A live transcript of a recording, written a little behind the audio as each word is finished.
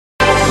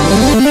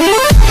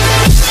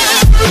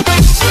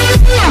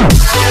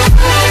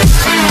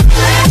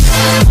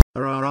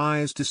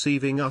is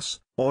deceiving us,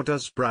 or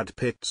does Brad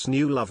Pitt's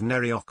new love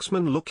Neri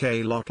Oxman look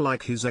a lot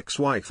like his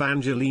ex-wife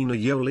Angelina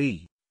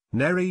Jolie?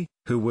 Neri,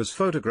 who was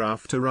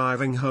photographed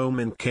arriving home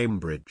in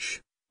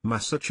Cambridge,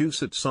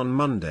 Massachusetts on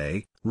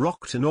Monday,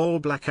 rocked an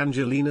all-black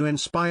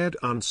Angelina-inspired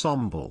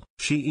ensemble.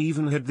 She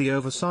even had the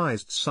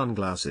oversized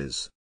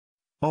sunglasses.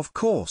 Of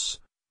course,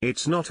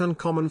 it's not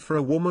uncommon for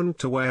a woman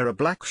to wear a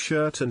black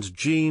shirt and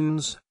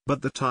jeans,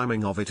 but the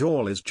timing of it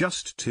all is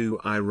just too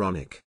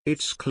ironic.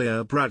 It's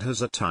clear Brad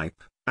has a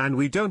type, and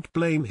we don't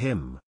blame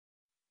him.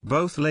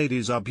 Both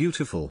ladies are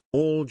beautiful.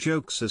 All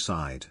jokes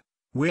aside,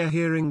 we're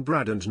hearing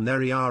Brad and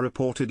Neri are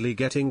reportedly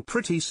getting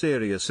pretty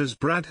serious as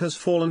Brad has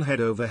fallen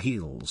head over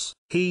heels.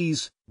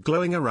 He's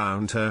glowing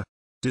around her.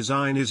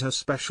 Design is her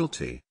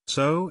specialty,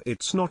 so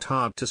it's not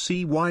hard to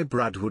see why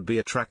Brad would be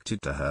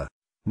attracted to her.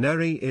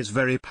 Neri is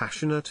very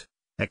passionate,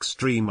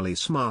 extremely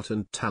smart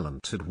and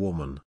talented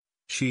woman.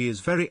 She is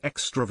very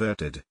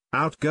extroverted,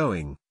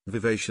 outgoing,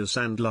 vivacious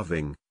and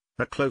loving,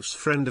 a close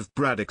friend of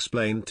Brad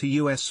explained to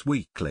US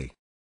Weekly.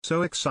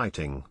 So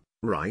exciting,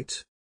 right?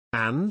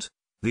 And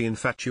the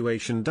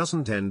infatuation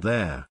doesn't end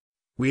there.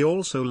 We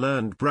also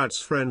learned Brad's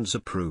friends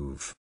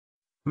approve.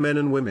 Men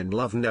and women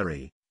love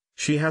Neri.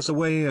 She has a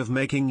way of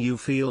making you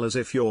feel as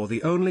if you're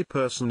the only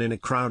person in a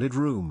crowded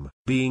room.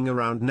 Being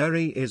around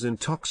Neri is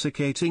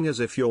intoxicating, as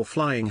if you're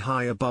flying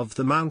high above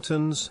the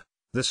mountains,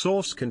 the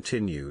source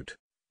continued.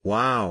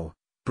 Wow,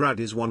 Brad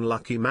is one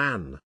lucky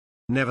man.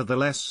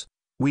 Nevertheless,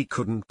 we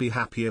couldn't be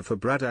happier for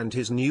Brad and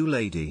his new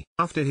lady.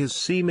 After his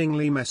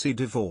seemingly messy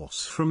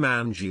divorce from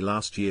Angie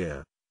last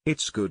year,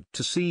 it's good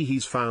to see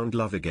he's found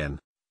love again.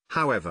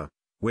 However,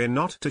 we're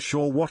not too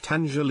sure what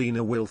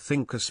Angelina will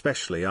think,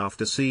 especially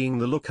after seeing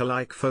the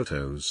lookalike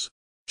photos.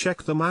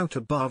 Check them out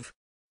above.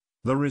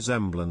 The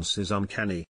resemblance is uncanny.